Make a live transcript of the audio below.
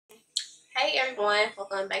Hey everyone,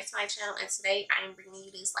 welcome back to my channel, and today I am bringing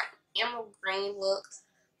you this like emerald green look.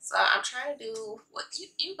 So I'm trying to do what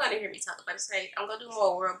you're gonna hear me talk about today. I'm gonna do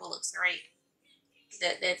more wearable looks, right?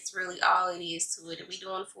 That's really all it is to it. We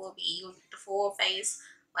doing full the full face,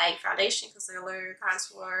 like foundation, concealer,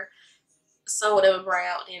 contour, so whatever,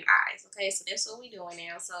 brow and eyes. Okay, so that's what we doing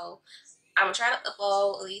now. So I'm gonna try to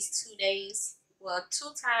upload at least 2 days, well 2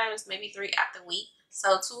 times, maybe 3 after week.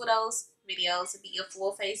 So 2 of those videos would be a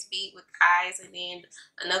full face beat with eyes, and then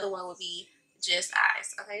another one would be just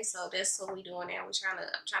eyes. Okay, so that's what we doing now. I'm trying to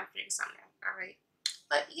figure something out. All right,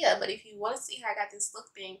 but yeah, but if you want to see how I got this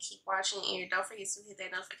look, then keep watching, and don't forget to hit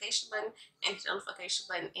that notification button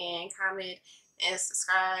and comment and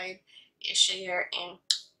subscribe and share and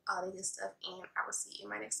all of this stuff, and I will see you in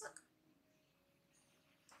my next look.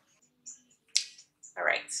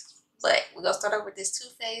 Alright, but we're gonna start off with this Too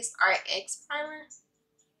Faced RX primer,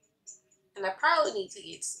 and I probably need to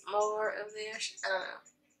get some more of this. I don't know,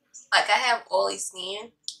 like I have oily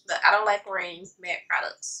skin, but I don't like wearing matte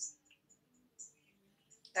products.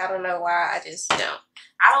 I don't know why, I just don't.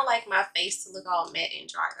 I don't like my face to look all matte and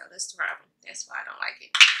dry though. That's the problem. That's why I don't like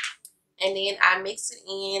it. And then I mix it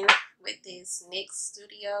in with this NYX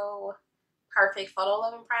Studio Perfect Photo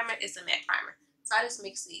Loving Primer. It's a matte primer, so I just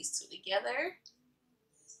mix these two together.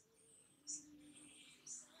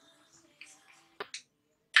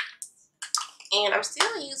 And I'm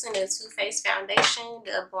still using the Too Faced foundation,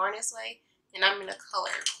 the Born This Way, and I'm in the color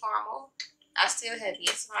Caramel. I still have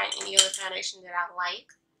yet to find any other foundation that I like.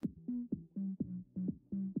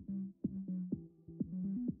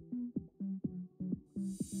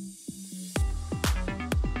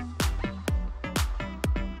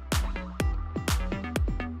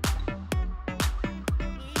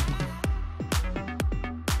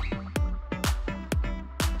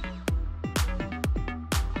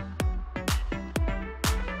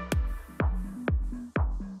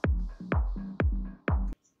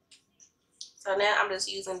 So now I'm just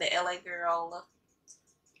using the LA Girl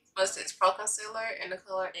Mustard's Pro Concealer in the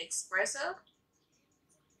color Espresso.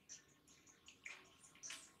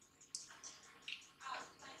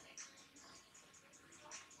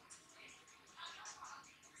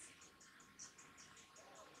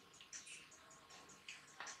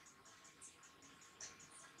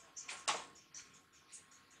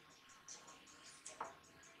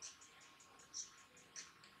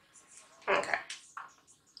 Okay.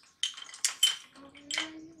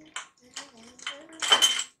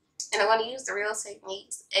 And I'm going to use the Real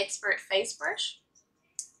Techniques Expert Face Brush.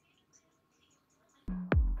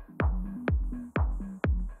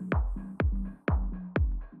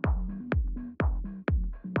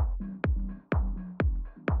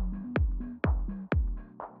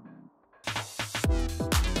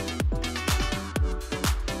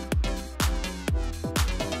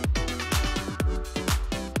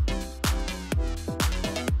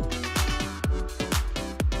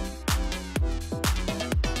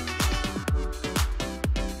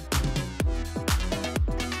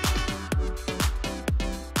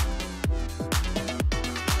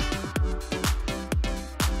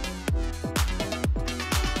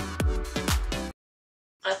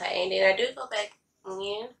 Okay, and then I do go back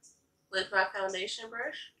in with my foundation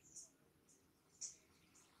brush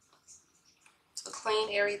to clean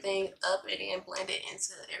everything up and then blend it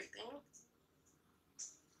into everything.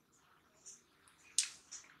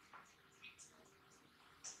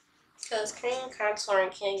 Because cream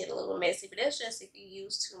contouring can get a little messy, but that's just if you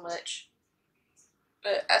use too much.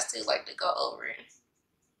 But I still like to go over it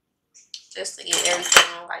just to get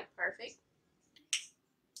everything like perfect.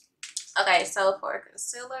 Okay, so for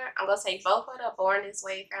concealer, I'm going to take both of the Born This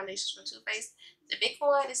Way foundations from Too Faced. The big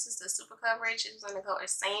one, this is the Super Coverage. It's in the color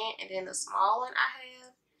Sand. And then the small one I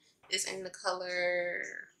have is in the color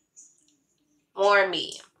Warm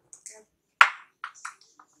Medium. Okay.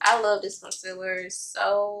 I love this concealer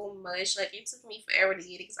so much. Like, it took me forever to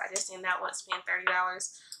get it because I just did not want to spend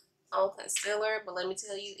 $30 on concealer. But let me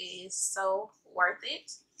tell you, it is so worth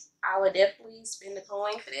it. I would definitely spend the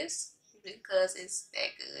coin for this because it's that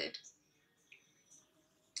good.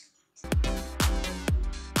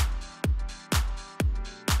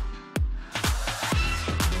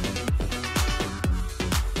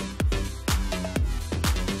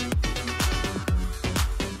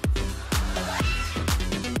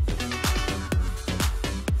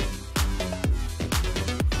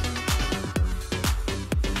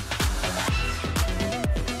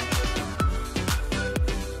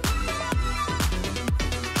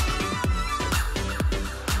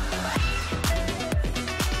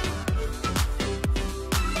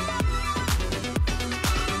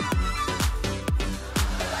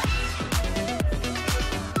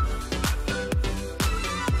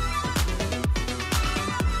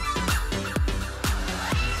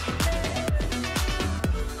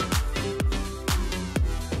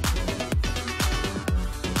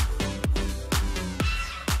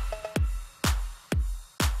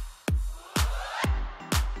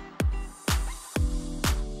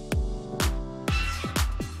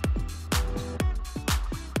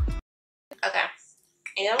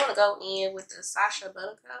 to go in with the Sacha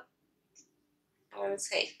Buttercup. I'm going to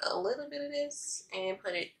take a little bit of this and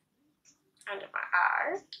put it under my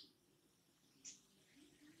eye.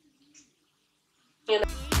 You know,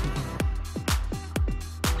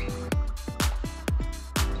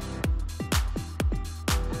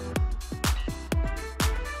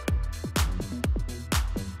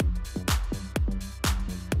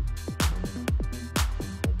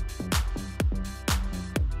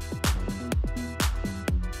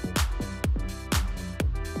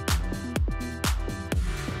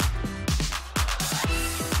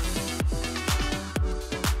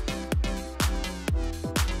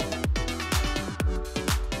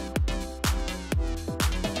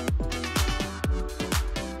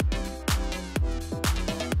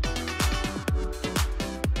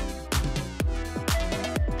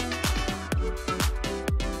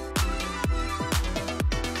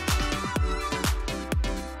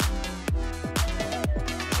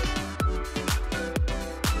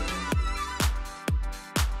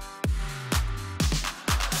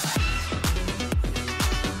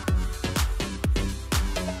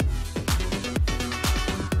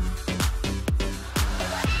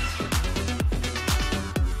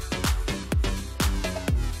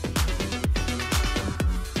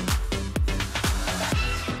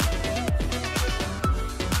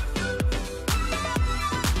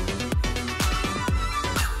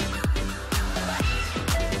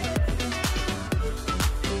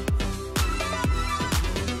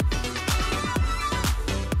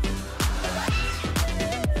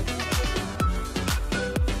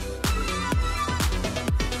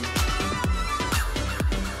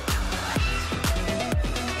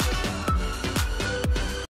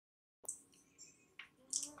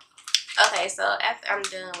 okay, so after I'm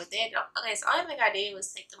done with that, okay, so the only thing I did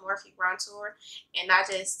was take the Morphe brontour and I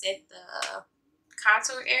just set the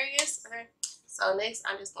contour areas. Okay, so next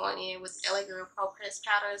I'm just going in with LA Girl Pro Press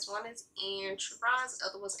powders. One is in True Bronze, the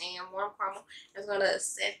other was in Warm Caramel. I'm going to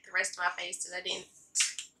set the rest of my face so that didn't,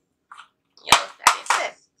 you know, that didn't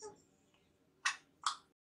set.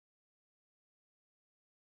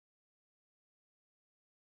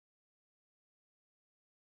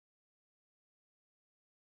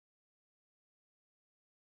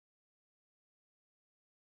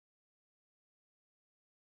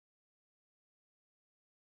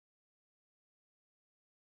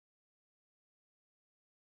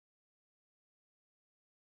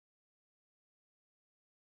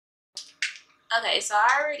 Okay, so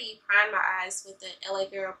I already primed my eyes with the LA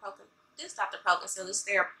Girl Pro. This is not the Pro Concealer. This is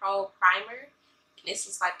their Pro Primer. And this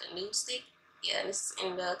is like the nude stick. Yeah, this is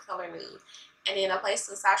in the color nude. And then I placed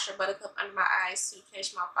the Sacha Buttercup under my eyes to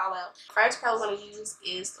catch my fallout. First palette I'm going to use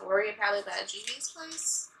is the Warrior palette by Juvia's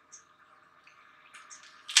Place.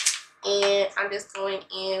 And I'm just going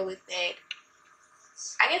in with that,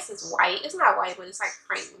 I guess it's white. It's not white, but it's like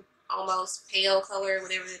cream. Almost pale color,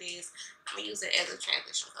 whatever it is. I'm going to use it as a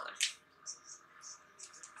transition color.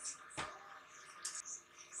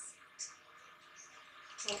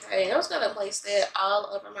 Okay, I'm just going to place that all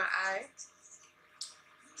over my eye.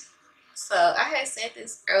 So I had said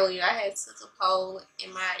this earlier. I had took a poll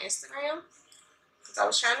in my Instagram because I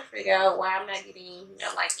was trying to figure out why I'm not getting, you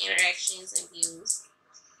know, like interactions and views.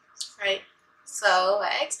 Right? So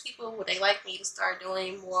I asked people would they like me to start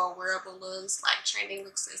doing more wearable looks, like trending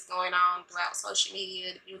looks that's going on throughout social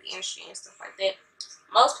media, the beauty industry and stuff like that.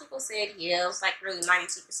 Most people said yeah. It was like really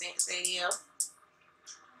 92% said yeah.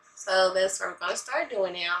 So that's what we're going to start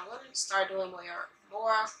doing now. I'm going to start doing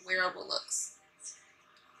more wearable looks.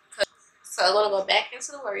 So I'm going to go back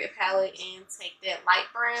into the Warrior palette and take that light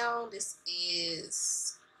brown. This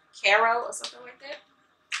is Caro or something like that.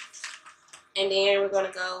 And then we're going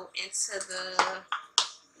to go into the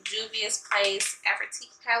Juvia's Place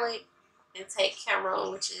Afritique palette and take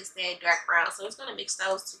Cameron, which is that dark brown. So it's going to mix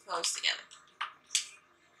those two colors together.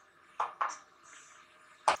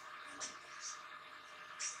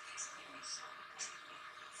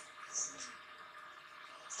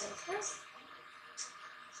 Okay.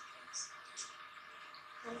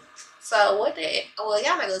 So what did, well,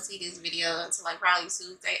 y'all not gonna see this video until like probably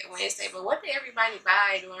Tuesday or Wednesday, but what did everybody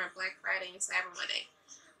buy during Black Friday and Cyber Monday?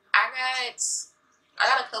 I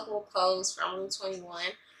got a couple of clothes from Rue 21.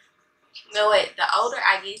 You know what? The older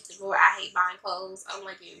I get, the more I hate buying clothes. I don't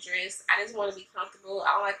like getting dressed. I just want to be comfortable.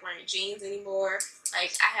 I don't like wearing jeans anymore.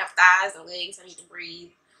 Like, I have thighs and legs. I need to breathe.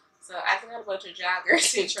 So I got a bunch of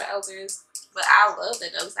joggers and trousers. But I love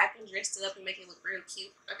that though, because I can dress it up and make it look real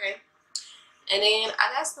cute. Okay. And then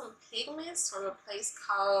I got some pigments from a place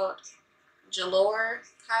called Nyx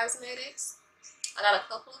Cosmetics. I got a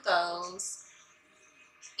couple of those.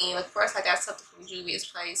 And of course I got something from Juvia's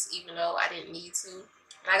Place, even though I didn't need to.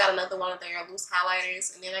 And I got another one of their loose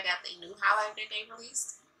highlighters, and then I got the new highlighter that they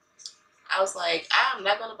released. I was like, I'm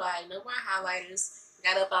not gonna buy no more highlighters.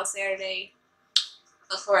 Got up on Saturday.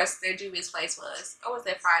 Of course, their Juvia's place was. Or was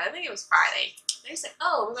that Friday? I think it was Friday. They said,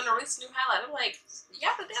 "Oh, we're gonna release a new highlighter." I'm like,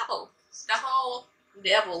 "Y'all the devil, the whole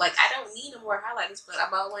devil." Like, I don't need no more highlighters, but I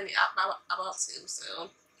bought one. I bought two, so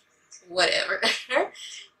whatever.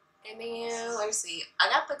 And then let me see. I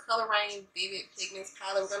got the Rain Vivid Pigments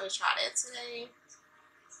palette. We're gonna try that today.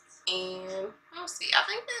 And let's see. I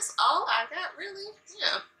think that's all I got, really.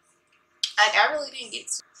 Yeah. Like, I really didn't get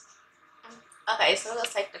to. Okay, so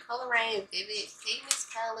let's take the Rain Vivid Pigments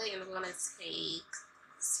palette, and we're gonna take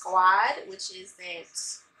Squad, which is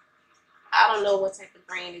that, I don't know what type of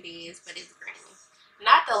green it is, but it's green.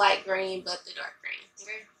 Not the light green, but the dark green.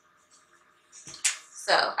 Okay.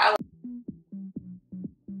 So I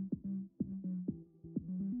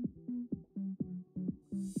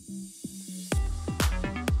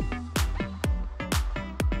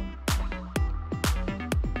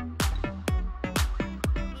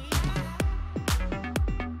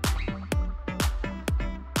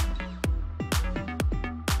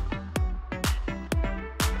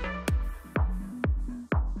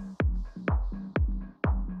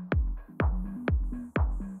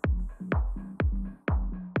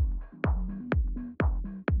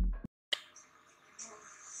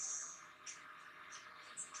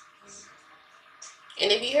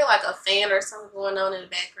And if you hear like a fan or something going on in the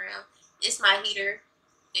background, it's my heater.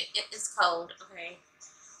 It's cold, okay?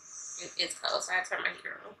 It's cold, so I turn my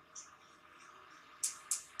heater on.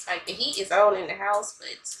 Like, the heat is on in the house,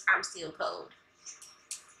 but I'm still cold.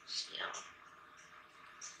 Yeah.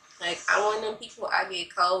 Like, I'm one of them people, I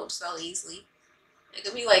get cold so easily. It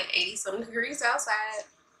could be like 80-something degrees outside,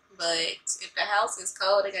 but if the house is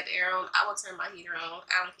cold, I got the air on, I will turn my heater on.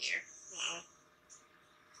 I don't care.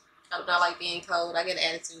 I do not like being cold. I get an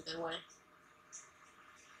attitude that way.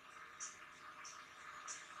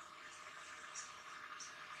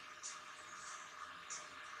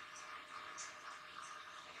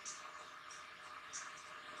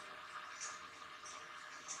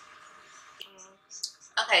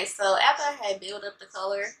 Okay, so after I had built up the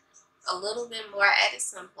color a little bit more, I added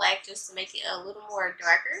some black just to make it a little more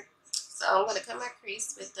darker. So I'm going to cut my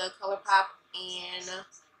crease with the Colourpop in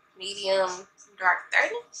medium dark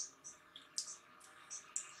 30.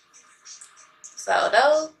 So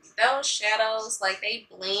those shadows, like, they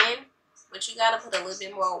blend, but you gotta put a little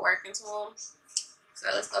bit more work into them. So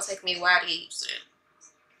it's gonna take me a while to get used to it.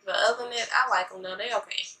 But other than that, I like them though. They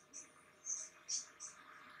okay.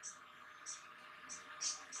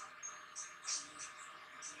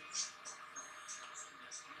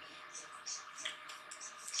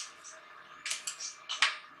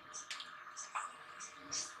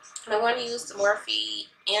 And I'm going to use the Morphe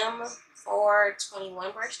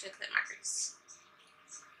M421 brush to cut my crease.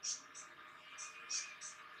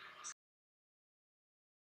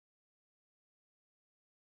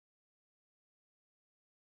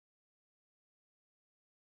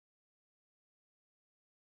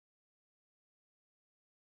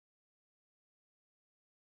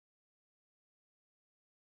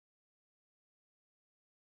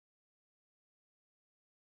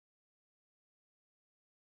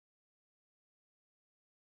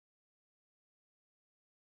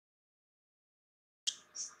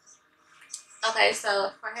 Okay,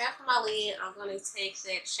 so for half of my lid, I'm going to take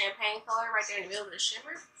that champagne color right there in the middle of the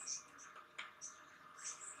shimmer.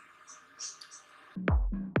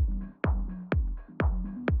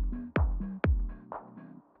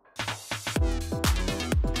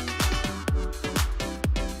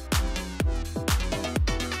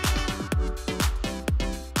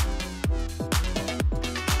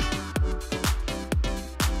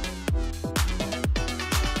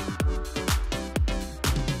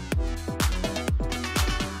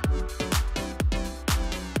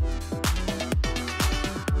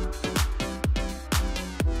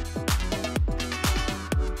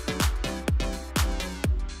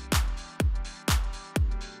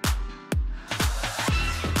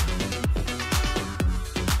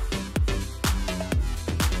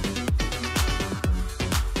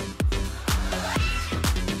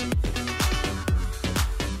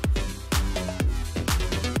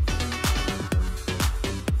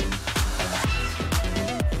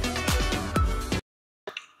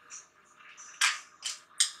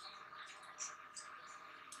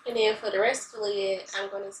 And then for the rest of the lid, I'm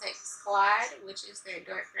going to take Squad, which is their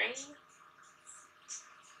dark green.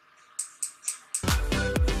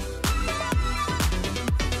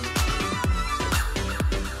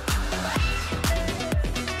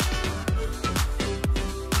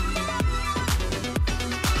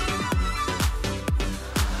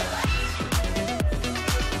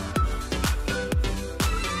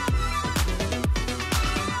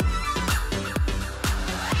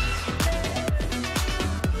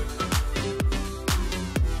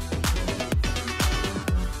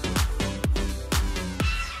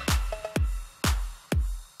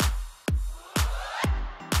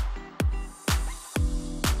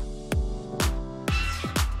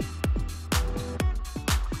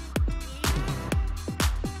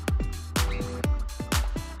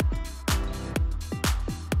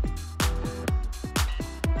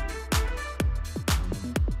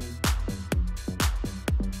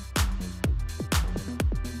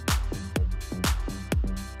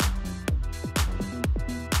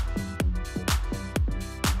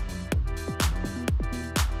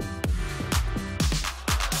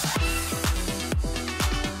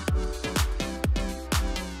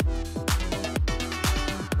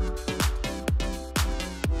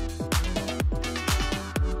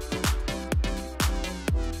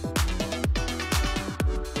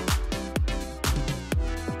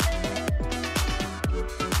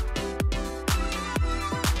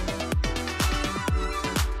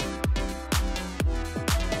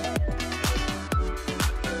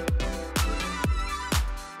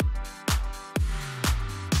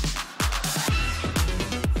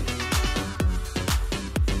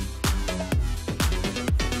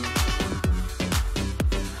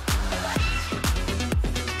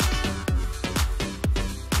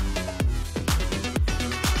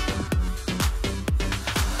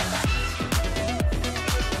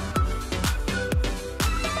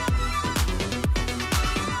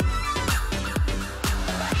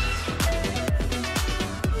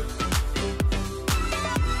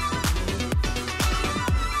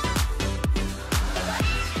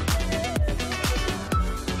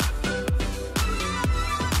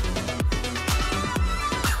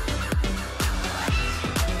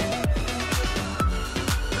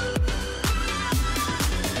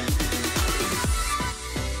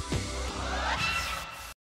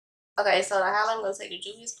 Okay, so the highlight, I'm going to take the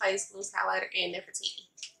Juvia's Place Loose Highlighter and Nefertiti.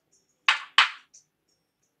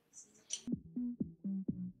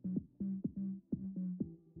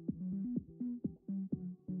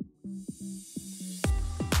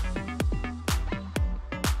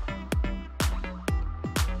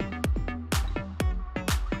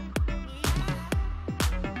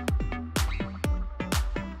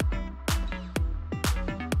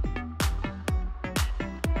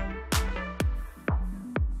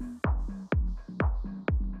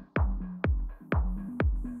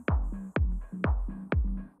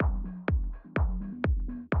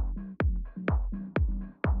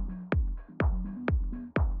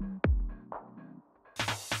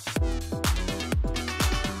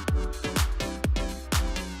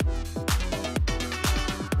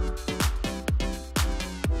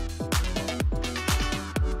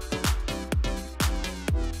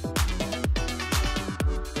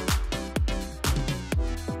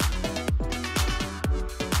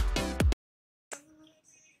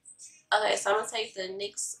 Okay, so I'm going to take the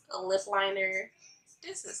NYX lip liner.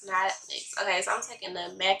 This is not NYX. Okay, so I'm taking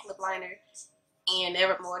the MAC lip liner and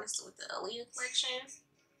Nevermore. This is with the Aaliyah collection.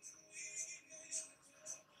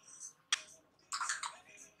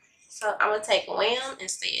 So I'm going to take Wham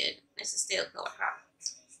instead. This is still Colourpop.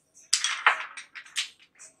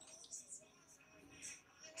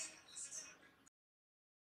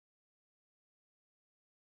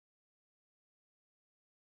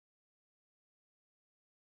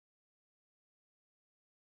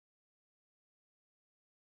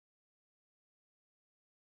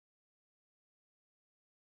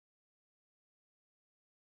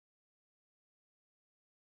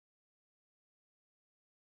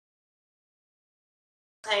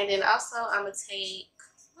 And then also I'm going to take,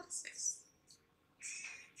 what is this?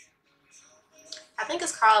 I think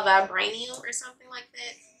it's called Vibranium or something like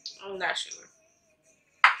that. I'm not sure.